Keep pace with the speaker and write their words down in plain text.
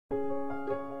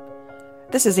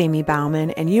This is Amy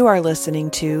Bauman, and you are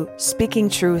listening to Speaking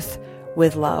Truth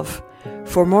with Love.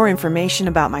 For more information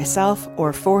about myself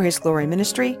or For His Glory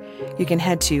Ministry, you can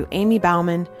head to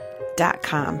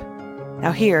amybauman.com.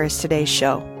 Now here is today's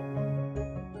show.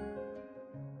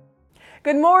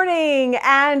 Good morning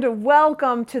and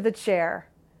welcome to the chair.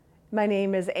 My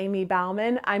name is Amy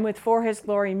Bauman. I'm with For His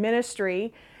Glory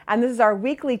Ministry, and this is our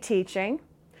weekly teaching.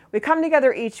 We come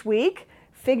together each week,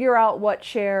 figure out what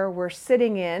chair we're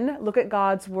sitting in, look at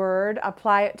God's Word,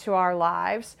 apply it to our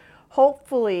lives,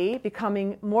 hopefully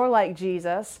becoming more like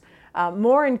Jesus,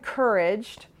 more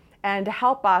encouraged, and to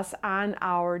help us on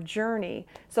our journey.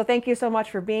 So thank you so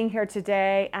much for being here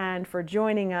today and for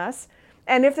joining us.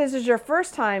 And if this is your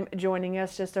first time joining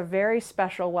us, just a very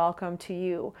special welcome to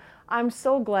you. I'm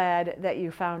so glad that you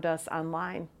found us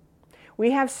online. We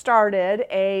have started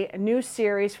a new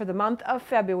series for the month of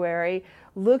February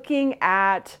looking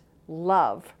at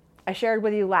love. I shared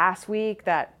with you last week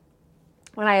that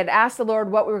when I had asked the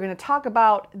Lord what we were going to talk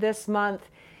about this month,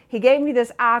 He gave me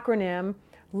this acronym,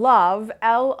 LOVE,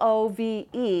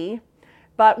 L-O-V-E,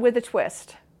 but with a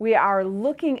twist. We are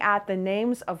looking at the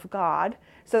names of God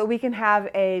so that we can have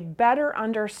a better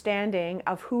understanding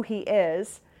of who He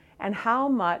is and how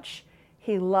much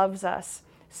He loves us.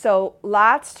 So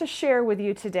lots to share with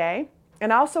you today.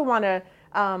 And I also want to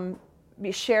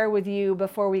share with you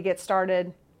before we get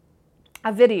started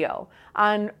a video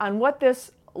on what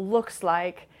this looks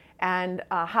like and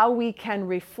how we can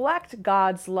reflect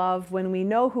God's love when we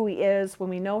know who He is, when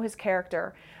we know His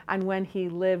character, and when He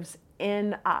lives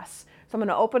in us. So I'm going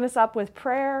to open us up with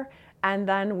prayer, and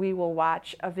then we will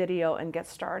watch a video and get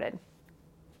started.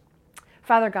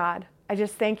 Father God, I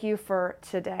just thank You for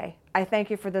today. I thank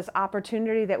You for this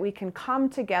opportunity that we can come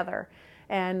together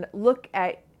and look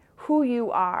at who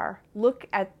You are, look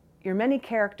at Your many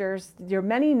characters, Your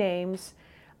many names,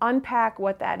 unpack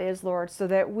what that is, Lord, so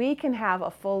that we can have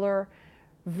a fuller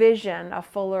vision, a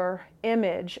fuller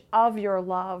image of Your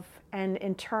love, and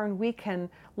in turn we can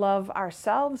love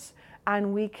ourselves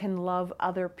and we can love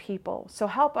other people. So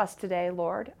help us today,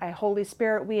 Lord. Holy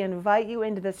Spirit, we invite You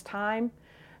into this time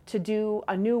to do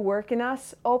a new work in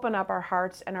us. Open up our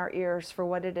hearts and our ears for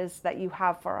what it is that You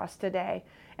have for us today.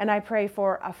 And I pray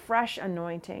for a fresh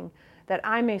anointing that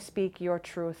I may speak Your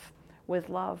truth with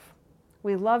love.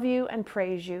 We love You and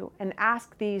praise You and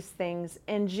ask these things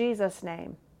in Jesus'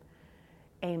 name.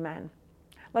 Amen.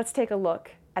 Let's take a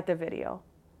look at the video.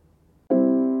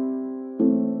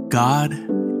 God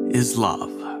is love.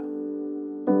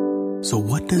 So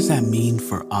what does that mean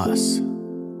for us?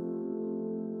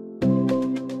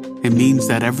 It means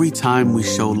that every time we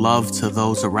show love to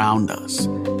those around us,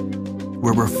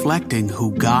 we're reflecting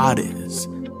who God is.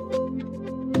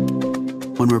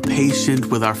 When we're patient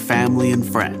with our family and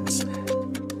friends,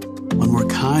 when we're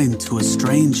kind to a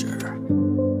stranger,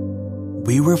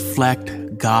 we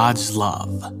reflect God's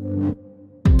love.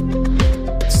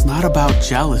 It's not about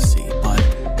jealousy, but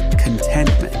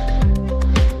contentment.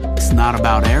 It's not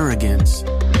about arrogance,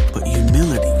 but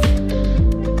humility.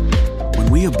 When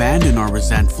we abandon our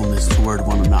resentfulness toward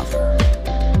one another,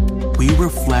 we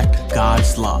reflect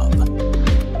God's love.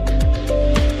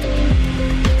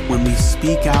 When we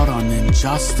speak out on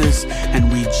injustice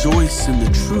and rejoice in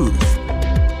the truth,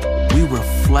 we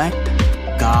reflect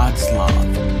God's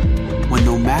love. When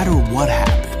no matter what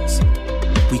happens,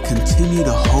 we continue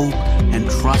to hope and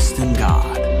trust in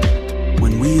God.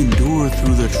 When we endure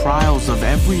through the trials of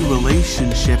every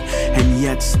relationship and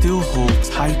yet still hold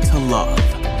tight to love,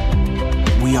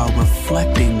 we are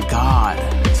reflecting God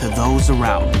to those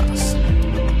around us,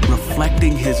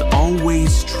 reflecting His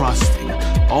always trusting,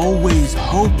 always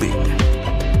hoping,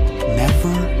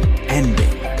 never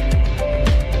ending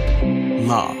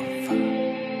love.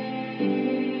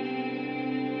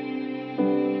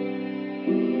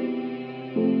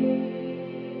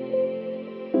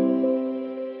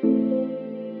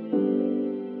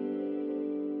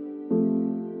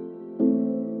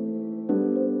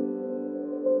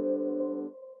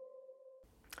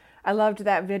 I loved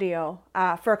that video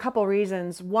for a couple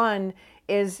reasons. One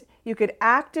is you could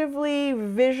actively,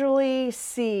 visually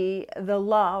see the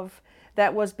love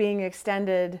that was being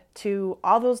extended to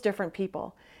all those different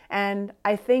people. And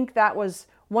I think that was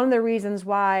one of the reasons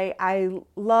why I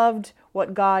loved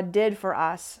what God did for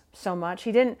us so much.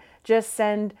 He didn't just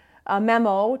send a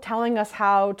memo telling us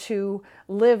how to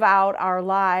live out our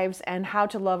lives and how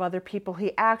to love other people.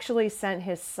 He actually sent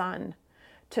His Son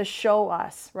to show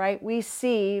us, right? We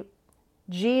see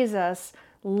Jesus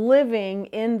living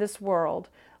in this world,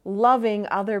 loving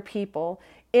other people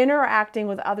interacting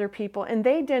with other people, and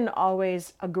they didn't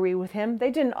always agree with him.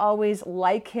 They didn't always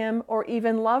like him or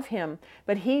even love him,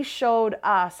 but he showed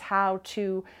us how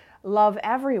to love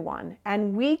everyone.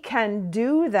 And we can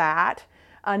do that,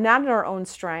 not in our own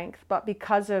strength, but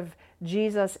because of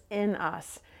Jesus in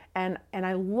us. And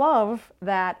I love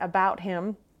that about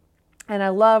him. And I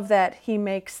love that he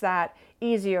makes that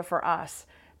easier for us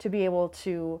to be able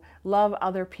to love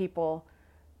other people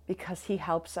because he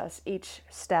helps us each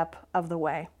step of the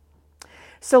way.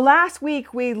 So last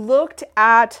week we looked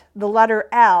at the letter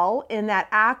L in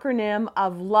that acronym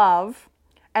of love,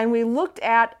 and we looked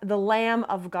at the Lamb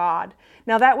of God.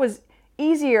 Now that was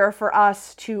easier for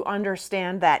us to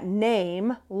understand that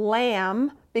name,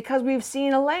 Lamb, because we've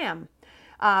seen a lamb,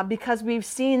 because we've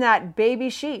seen that baby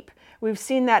sheep. We've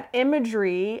seen that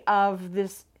imagery of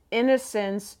this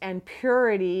innocence and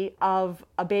purity of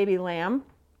a baby lamb.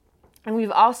 And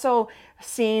we've also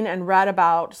seen and read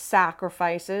about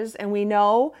sacrifices. And we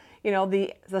know,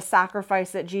 the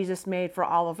sacrifice that Jesus made for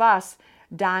all of us,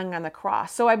 dying on the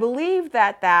cross. So I believe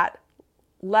that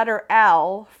letter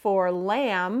L for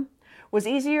lamb was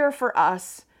easier for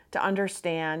us to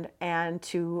understand and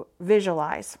to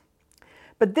visualize.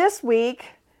 But this week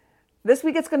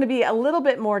it's going to be a little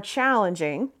bit more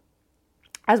challenging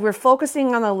as we're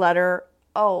focusing on the letter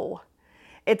O.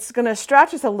 It's going to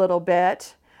stretch us a little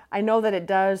bit. I know that it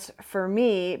does for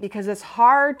me because it's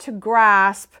hard to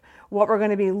grasp what we're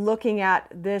going to be looking at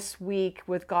this week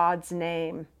with God's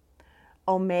name,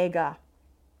 Omega.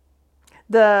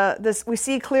 We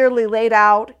see clearly laid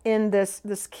out in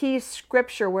this key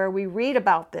scripture where we read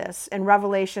about this in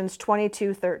Revelations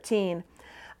 22:13.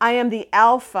 I am the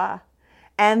Alpha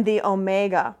and the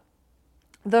Omega,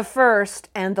 the first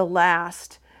and the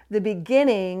last, the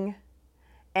beginning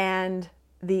and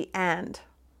the end.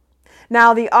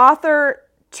 Now, the author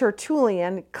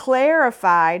Tertullian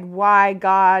clarified why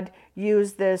God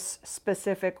used this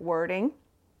specific wording.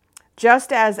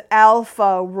 Just as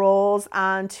Alpha rolls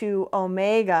onto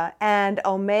Omega and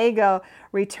Omega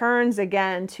returns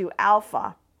again to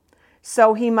Alpha,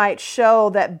 so he might show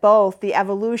that both the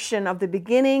evolution of the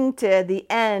beginning to the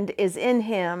end is in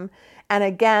him, and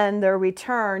again their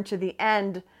return to the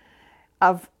end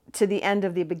of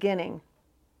the beginning.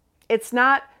 It's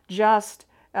not just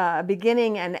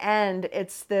beginning and end.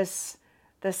 It's this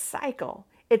cycle.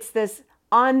 It's this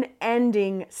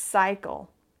unending cycle.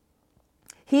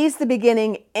 He's the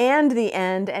beginning and the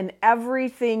end and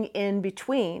everything in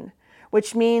between,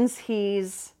 which means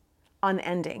he's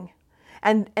unending.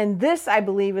 And this, I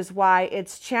believe, is why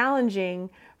it's challenging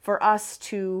for us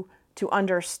to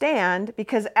understand,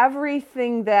 because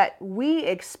everything that we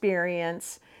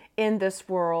experience in this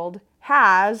world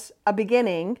has a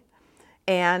beginning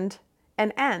and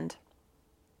an end.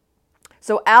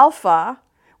 So Alpha,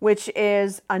 which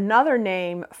is another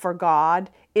name for God,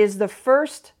 is the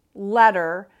first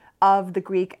letter of the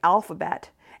Greek alphabet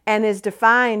and is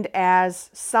defined as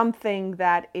something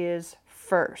that is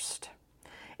first.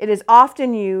 It is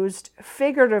often used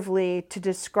figuratively to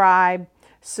describe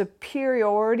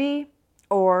superiority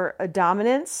or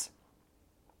dominance.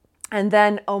 And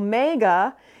then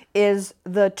Omega is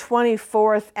the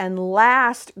 24th and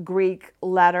last Greek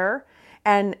letter,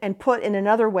 and put in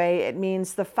another way, it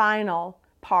means the final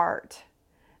part,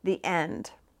 the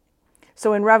end.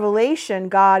 So in Revelation,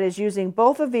 God is using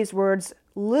both of these words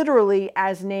literally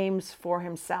as names for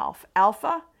himself,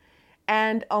 Alpha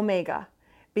and Omega,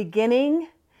 beginning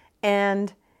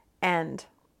and end.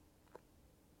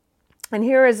 And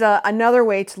here is another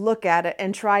way to look at it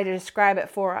and try to describe it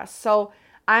for us. So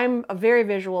I'm a very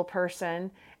visual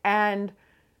person, and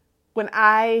when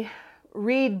I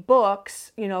read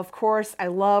books, of course, I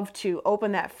love to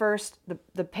open that first,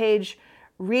 the page,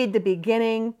 read the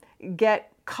beginning,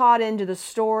 get caught into the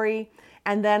story,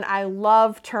 and then I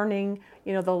love turning,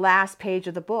 the last page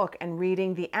of the book and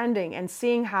reading the ending and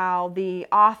seeing how the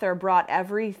author brought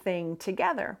everything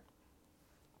together.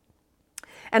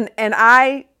 And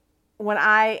when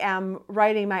I am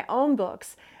writing my own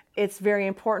books, it's very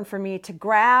important for me to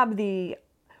grab the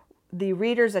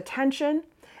reader's attention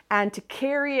and to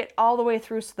carry it all the way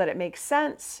through so that it makes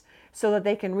sense, so that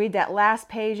they can read that last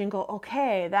page and go,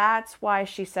 okay, that's why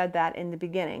she said that in the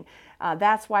beginning.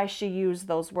 That's why she used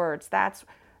those words. That's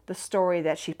the story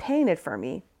that she painted for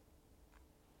me.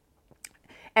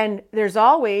 And there's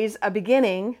always a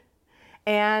beginning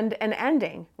and an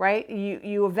ending, right?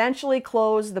 You eventually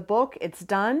close the book, it's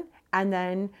done, and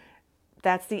then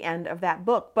that's the end of that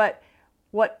book. But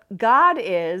what God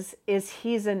is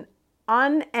he's an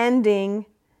unending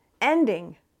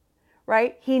ending,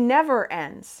 right? He never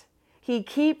ends. He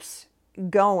keeps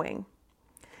going.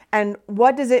 And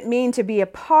what does it mean to be a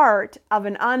part of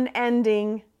an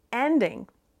unending ending?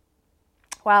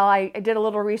 Well, I did a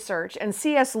little research, and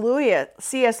C.S.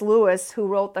 Lewis, who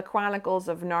wrote the Chronicles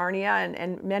of Narnia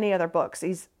and many other books, he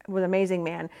was an amazing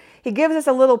man. He gives us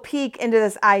a little peek into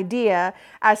this idea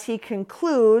as he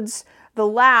concludes the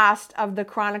last of the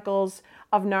Chronicles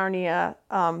of Narnia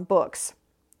books.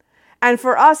 And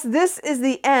for us, this is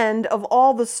the end of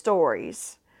all the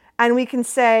stories. And we can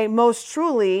say, most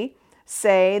truly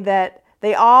say, that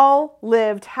they all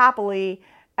lived happily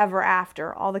ever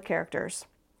after, all the characters.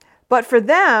 But for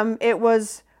them, it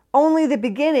was only the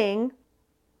beginning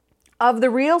of the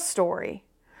real story.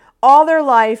 All their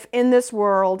life in this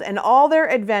world and all their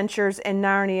adventures in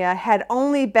Narnia had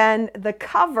only been the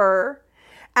cover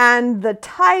and the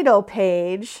title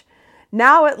page.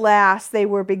 Now at last they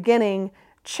were beginning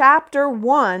chapter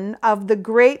 1 of the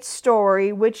great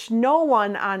story which no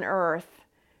one on earth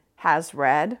has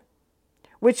read,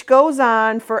 which goes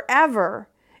on forever,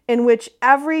 in which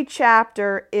every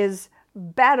chapter is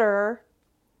better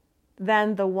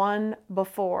than the one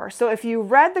before. So if you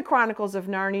read the Chronicles of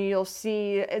Narnia, you'll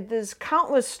see there's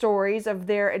countless stories of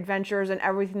their adventures and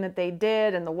everything that they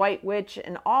did, and the White Witch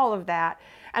and all of that.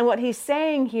 And what he's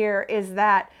saying here is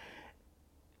that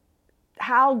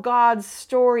how God's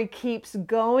story keeps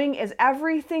going is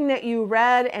everything that you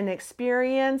read and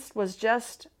experienced was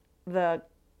just the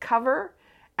cover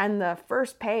and the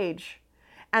first page.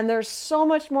 And there's so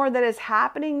much more that is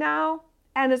happening now,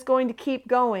 and it's going to keep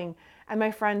going. And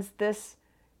my friends, this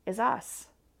is us.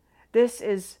 This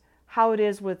is how it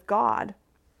is with God.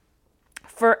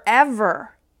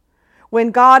 Forever.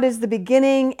 When God is the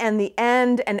beginning and the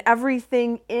end and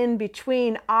everything in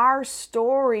between, our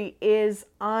story is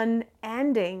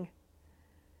unending.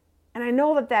 And I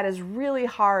know that that is really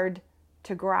hard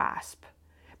to grasp,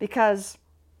 because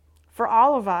for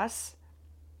all of us,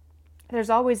 there's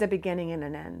always a beginning and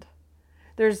an end.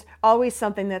 There's always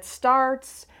something that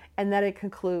starts and that it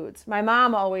concludes. My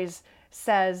mom always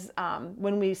says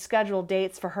when we schedule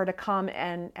dates for her to come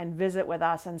and visit with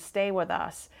us and stay with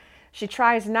us, she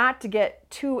tries not to get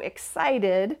too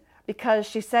excited, because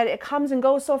she said it comes and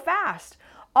goes so fast.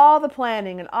 All the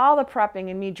planning and all the prepping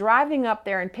and me driving up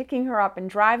there and picking her up and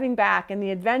driving back and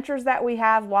the adventures that we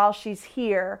have while she's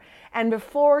here. And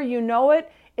before you know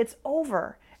it, it's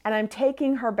over. And I'm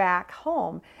taking her back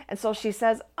home. And so she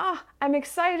says, I'm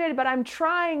excited, but I'm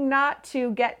trying not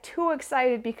to get too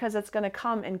excited because it's going to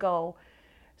come and go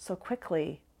so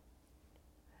quickly.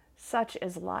 Such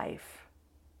is life.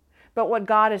 But what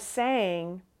God is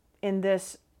saying in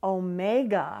this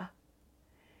Omega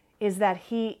is that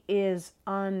He is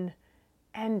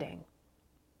unending.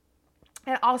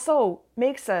 It also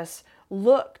makes us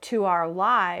look to our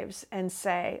lives and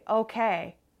say,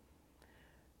 okay,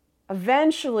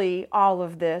 eventually, all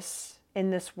of this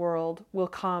in this world will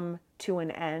come to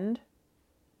an end.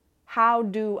 How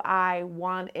do I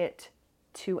want it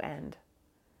to end?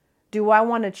 Do I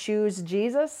want to choose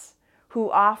Jesus, who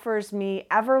offers me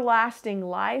everlasting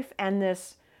life and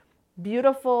this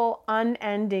beautiful,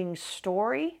 unending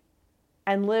story,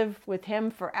 and live with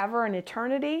Him forever in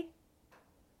eternity?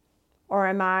 Or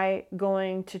am I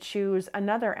going to choose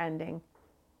another ending?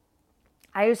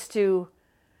 I used to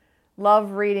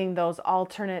love reading those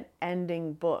alternate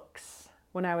ending books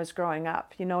when I was growing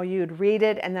up. You know, you'd read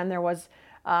it and then there was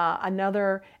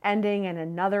another ending and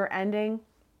another ending,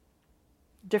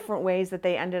 different ways that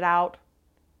they ended out.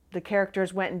 The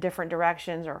characters went in different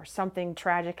directions, or something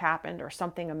tragic happened, or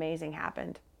something amazing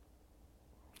happened.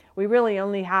 We really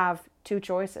only have two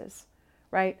choices,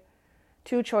 right?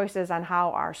 Two choices on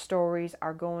how our stories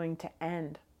are going to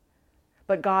end.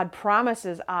 But God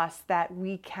promises us that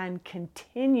we can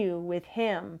continue with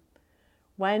Him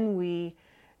when we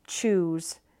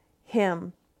choose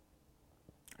Him.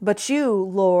 But you,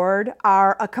 Lord,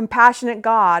 are a compassionate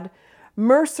God,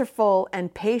 merciful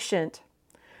and patient,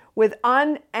 with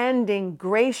unending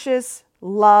gracious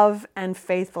love and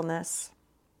faithfulness.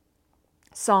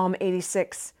 Psalm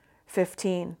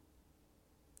 86:15.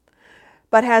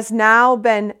 But has now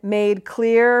been made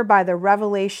clear by the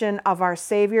revelation of our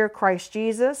Savior Christ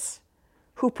Jesus,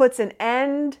 who puts an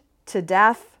end to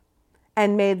death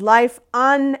and made life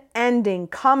unending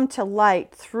come to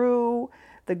light through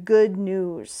the good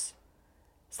news.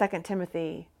 2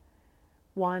 Timothy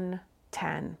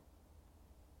 1:10.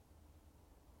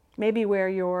 Maybe where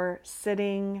you're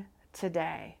sitting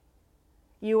today,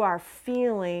 you are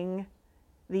feeling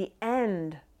the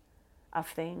end of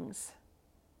things.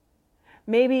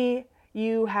 Maybe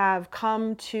you have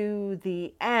come to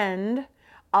the end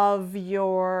of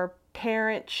your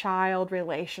parent-child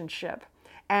relationship,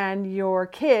 and your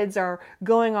kids are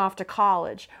going off to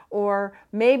college, or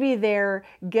maybe they're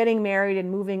getting married and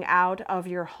moving out of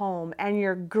your home, and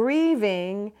you're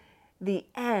grieving the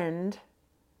end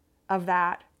of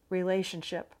that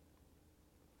relationship.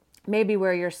 Maybe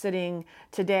where you're sitting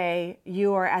today,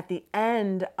 you are at the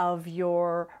end of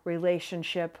your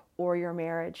relationship or your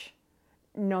marriage.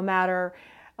 No matter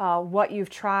what you've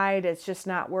tried, it's just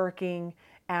not working,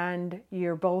 and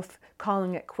you're both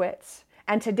calling it quits.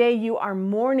 And today you are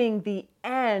mourning the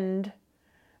end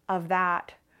of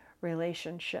that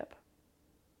relationship.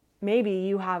 Maybe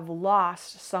you have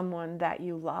lost someone that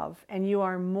you love, and you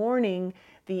are mourning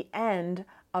the end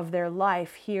of their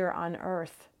life here on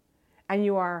earth. And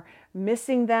you are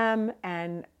missing them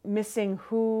and missing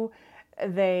who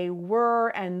they were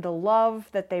and the love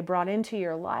that they brought into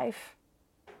your life.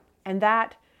 And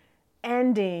that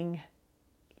ending,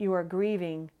 you are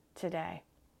grieving today.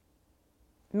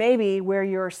 Maybe where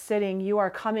you're sitting, you are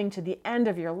coming to the end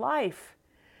of your life,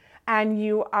 and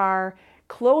you are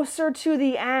closer to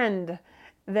the end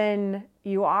than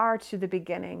you are to the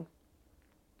beginning.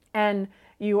 And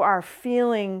you are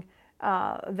feeling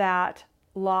that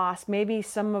loss. Maybe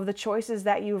some of the choices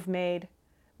that you've made,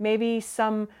 maybe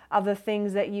some of the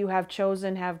things that you have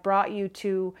chosen have brought you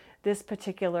to this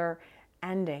particular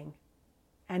ending.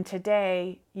 And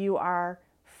today you are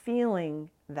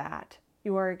feeling that.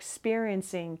 You are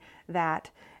experiencing that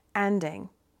ending.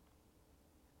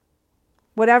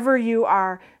 Whatever you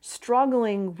are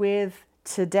struggling with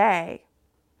today,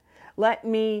 let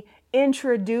me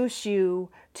introduce you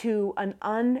to an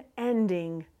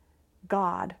unending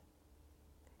God.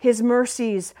 His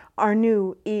mercies are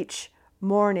new each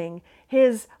morning.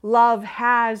 His love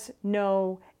has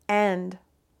no end.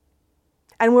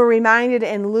 And we're reminded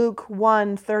in Luke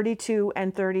 1:32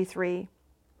 and 33.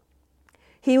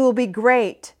 He will be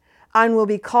great and will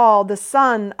be called the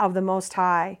Son of the Most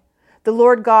High. The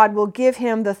Lord God will give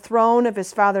him the throne of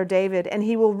his father David, and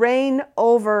he will reign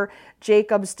over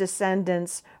Jacob's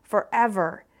descendants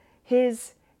forever.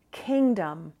 His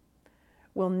kingdom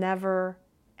will never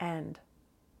end.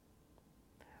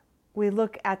 We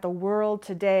look at the world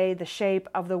today, the shape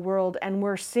of the world, and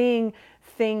we're seeing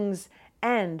things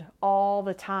end all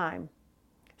the time.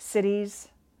 Cities,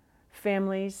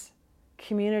 families,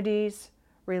 communities,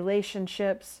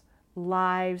 relationships,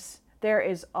 lives. There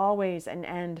is always an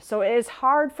end. So it is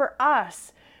hard for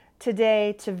us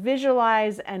today to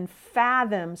visualize and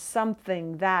fathom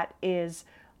something that is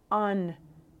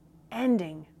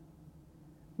unending.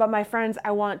 But my friends,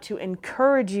 I want to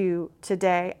encourage you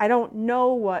today. I don't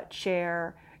know what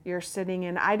chair you're sitting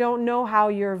in. I don't know how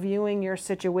you're viewing your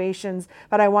situations,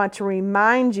 but I want to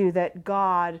remind you that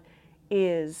God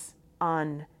is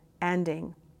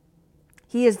unending.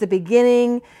 He is the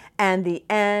beginning and the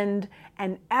end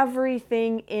and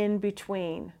everything in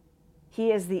between.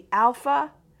 He is the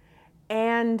Alpha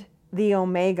and the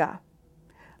Omega.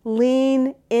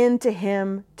 Lean into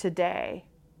him today.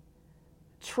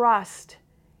 Trust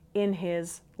in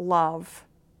his love.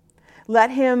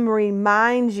 Let him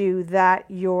remind you that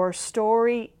your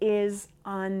story is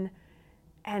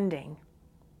unending.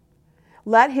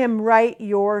 Let him write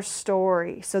your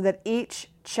story so that each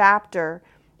chapter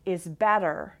is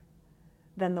better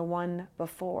than the one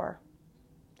before.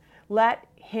 Let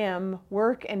him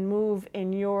work and move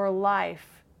in your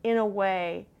life in a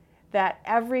way that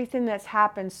everything that's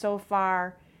happened so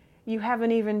far, you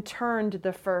haven't even turned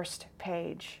the first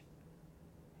page.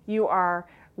 You are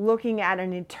looking at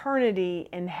an eternity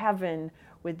in heaven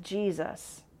with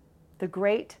Jesus, the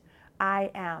great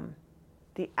I am,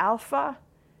 the Alpha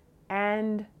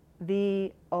and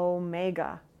the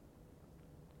Omega.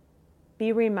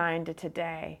 Be reminded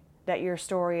today that your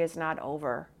story is not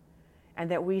over and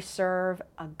that we serve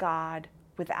a God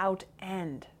without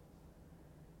end.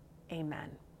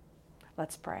 Amen.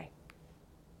 Let's pray.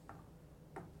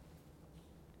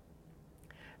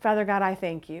 Father God, I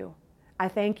thank you. I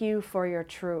thank you for your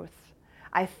truth.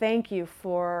 I thank you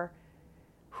for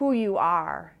who you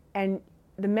are and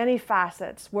the many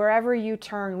facets. Wherever you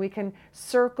turn, we can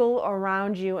circle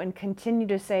around you and continue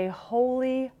to say,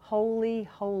 holy, holy,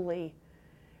 holy,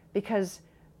 because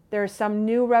there's some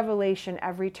new revelation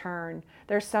every turn.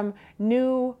 There's some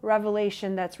new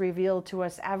revelation that's revealed to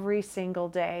us every single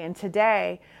day. And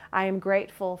today, I am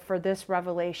grateful for this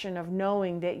revelation of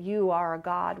knowing that you are a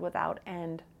God without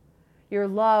end. Your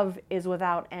love is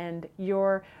without end.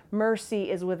 Your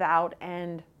mercy is without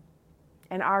end.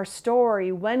 And our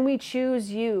story, when we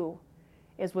choose you,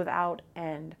 is without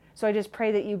end. So I just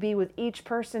pray that you be with each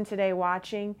person today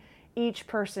watching, each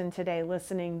person today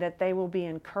listening, that they will be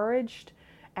encouraged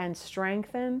and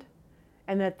strengthened,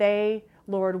 and that they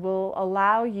Lord, will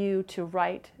allow you to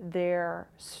write their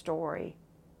story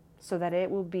so that it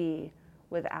will be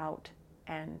without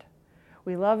end.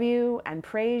 We love you and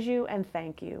praise you and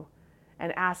thank you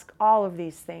and ask all of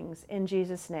these things in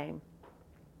Jesus' name.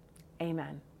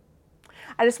 Amen.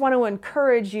 I just want to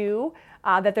encourage you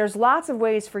that there's lots of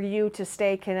ways for you to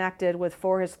stay connected with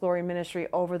For His Glory Ministry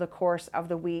over the course of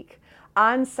the week.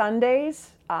 On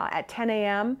Sundays at 10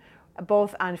 a.m.,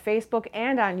 both on Facebook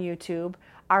and on YouTube,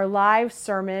 our live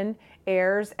sermon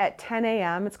airs at 10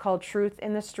 a.m. It's called Truth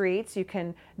in the Streets. You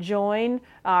can join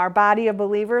our body of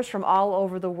believers from all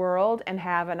over the world and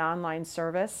have an online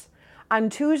service. On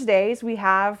Tuesdays, we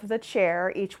have The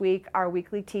Chair, each week, our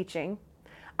weekly teaching.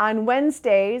 On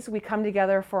Wednesdays, we come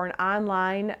together for an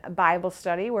online Bible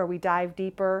study where we dive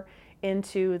deeper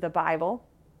into the Bible.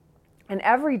 And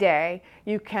every day,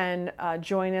 you can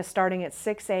join us starting at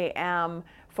 6 a.m.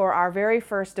 for our very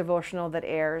first devotional that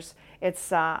airs.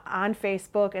 It's on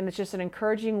Facebook, and it's just an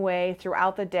encouraging way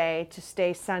throughout the day to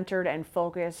stay centered and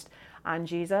focused on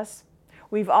Jesus.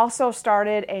 We've also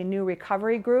started a new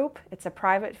recovery group. It's a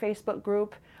private Facebook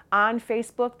group on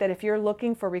Facebook that if you're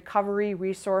looking for recovery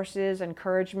resources,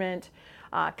 encouragement,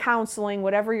 counseling,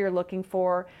 whatever you're looking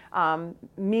for,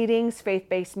 meetings,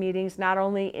 faith-based meetings, not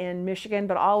only in Michigan,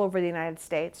 but all over the United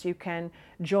States, you can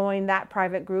join that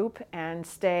private group and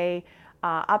stay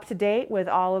up to date with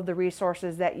all of the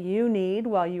resources that you need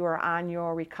while you are on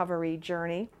your recovery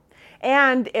journey.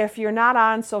 And if you're not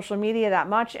on social media that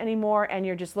much anymore and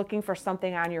you're just looking for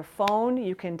something on your phone,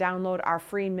 you can download our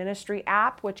free ministry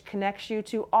app, which connects you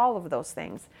to all of those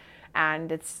things.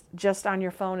 And it's just on your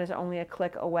phone, it's only a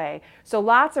click away. So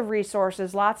lots of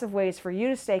resources, lots of ways for you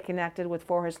to stay connected with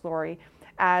For His Glory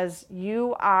as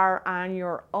you are on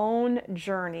your own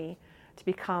journey to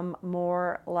become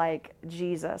more like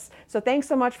Jesus. So thanks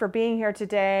so much for being here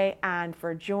today and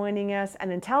for joining us.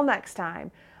 And until next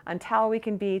time, until we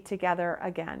can be together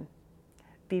again,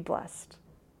 be blessed.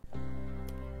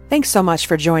 Thanks so much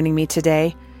for joining me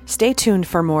today. Stay tuned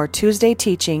for more Tuesday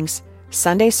teachings,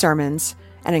 Sunday sermons,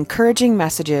 and encouraging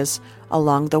messages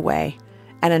along the way.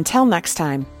 And until next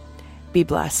time, be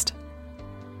blessed.